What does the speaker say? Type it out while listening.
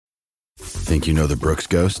Think you know the Brooks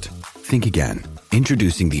Ghost? Think again.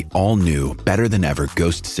 Introducing the all-new, better-than-ever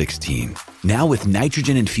Ghost 16. Now with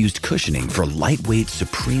nitrogen-infused cushioning for lightweight,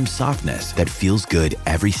 supreme softness that feels good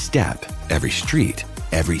every step, every street,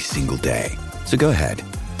 every single day. So go ahead,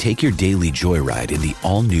 take your daily joyride in the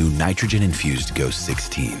all-new nitrogen-infused Ghost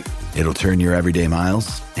 16. It'll turn your everyday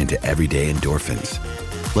miles into everyday endorphins.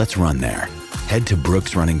 Let's run there. Head to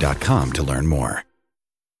brooksrunning.com to learn more.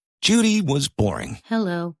 Judy was boring.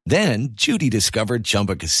 Hello. Then Judy discovered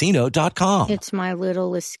ChumbaCasino.com. It's my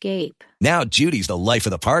little escape. Now Judy's the life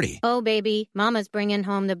of the party. Oh, baby, mama's bringing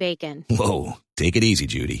home the bacon. Whoa, take it easy,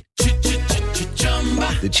 Judy.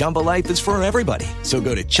 The Chumba life is for everybody. So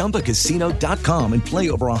go to ChumbaCasino.com and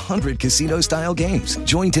play over 100 casino-style games.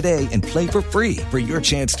 Join today and play for free for your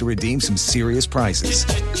chance to redeem some serious prizes.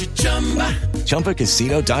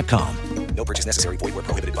 ChumbaCasino.com. No purchase necessary. Void where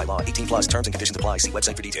prohibited by law. 18 plus terms and conditions apply. See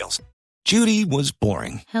website for details. Judy was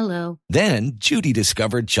boring. Hello. Then Judy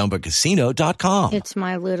discovered ChumbaCasino.com. It's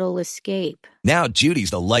my little escape. Now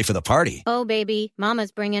Judy's the life of the party. Oh, baby,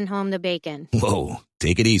 mama's bringing home the bacon. Whoa,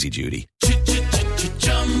 take it easy, Judy.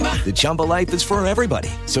 The Chumba life is for everybody.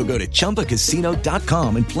 So go to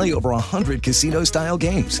ChumbaCasino.com and play over 100 casino-style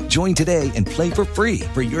games. Join today and play for free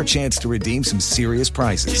for your chance to redeem some serious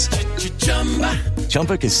prizes.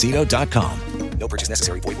 ChumbaCasino.com. No purchase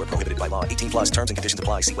necessary. Void where prohibited by law. 18 plus terms and conditions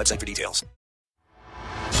apply. See website for details.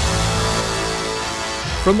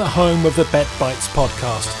 From the home of the Bet Bites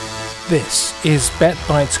podcast, this is Bet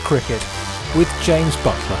Bites Cricket with James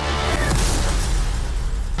Butler.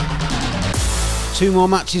 2 more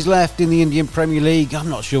matches left in the Indian Premier League. I'm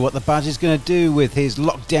not sure what the Baz is going to do with his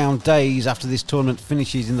lockdown days after this tournament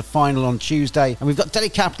finishes in the final on Tuesday. And we've got Delhi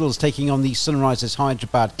Capitals taking on the Sunrisers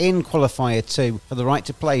Hyderabad in Qualifier 2 for the right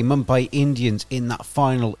to play Mumbai Indians in that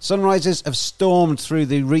final. Sunrisers have stormed through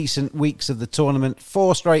the recent weeks of the tournament.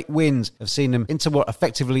 4 straight wins have seen them into what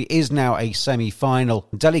effectively is now a semi-final.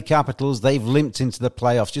 Delhi Capitals, they've limped into the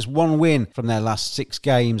playoffs. Just 1 win from their last 6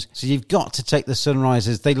 games. So you've got to take the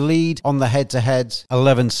Sunrisers. They lead on the head-to-head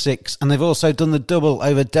 11-6, and they've also done the double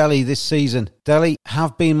over Delhi this season. Delhi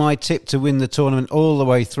have been my tip to win the tournament all the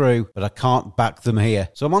way through, but I can't back them here.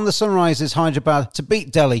 So I'm on the Sunrisers Hyderabad to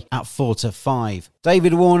beat Delhi at 4-5.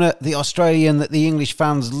 David Warner, the Australian that the English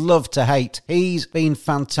fans love to hate, he's been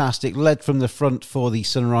fantastic, led from the front for the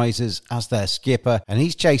Sunrisers as their skipper, and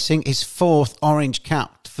he's chasing his 4th orange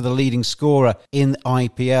cap for the leading scorer in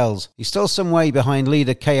IPLs. He's still some way behind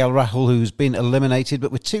leader KL Rahul, who's been eliminated,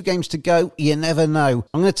 but with 2 games to go, you never know.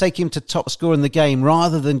 I'm going to take him to top scorer in the game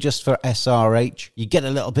rather than just for SRH. You get a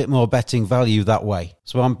little bit more betting value that way.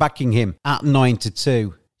 So I'm backing him at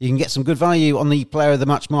 9-2. You can get some good value on the player of the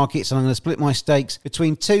match markets, and I'm going to split my stakes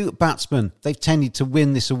between 2 batsmen. They've tended to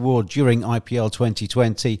win this award during IPL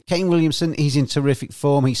 2020. Kane Williamson, he's in terrific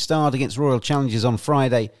form. He starred against Royal Challengers on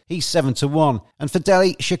Friday. He's 7-1. And for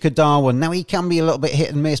Delhi, Shikhar Dhawan. Now, he can be a little bit hit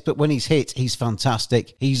and miss, but when he's hit, he's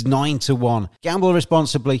fantastic. He's 9-1. Gamble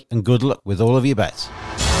responsibly, and good luck with all of your bets.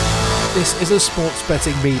 This is a sports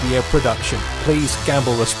betting media production. Please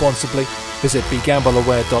gamble responsibly. Visit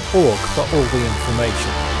begambleaware.org for all the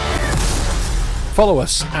information. Follow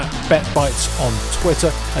us at BetBites on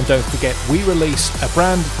Twitter, and don't forget we release a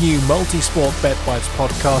brand new multi-sport BetBites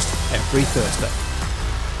podcast every Thursday.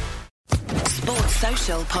 Sports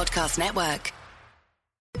Social Podcast Network.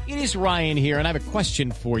 It is Ryan here, and I have a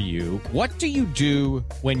question for you. What do you do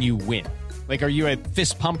when you win? Like, are you a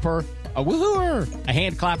fist pumper, a woohooer, a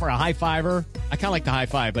hand clapper, a high fiver? I kind of like the high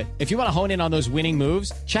five, but if you want to hone in on those winning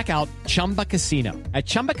moves, check out Chumba Casino. At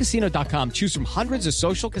ChumbaCasino.com, choose from hundreds of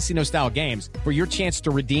social casino style games for your chance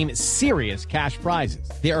to redeem serious cash prizes.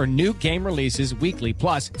 There are new game releases weekly,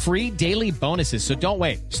 plus free daily bonuses. So don't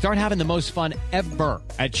wait. Start having the most fun ever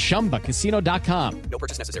at ChumbaCasino.com. No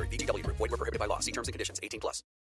purchase necessary. VGW Group. Void where prohibited by law. See terms and conditions. 18 plus.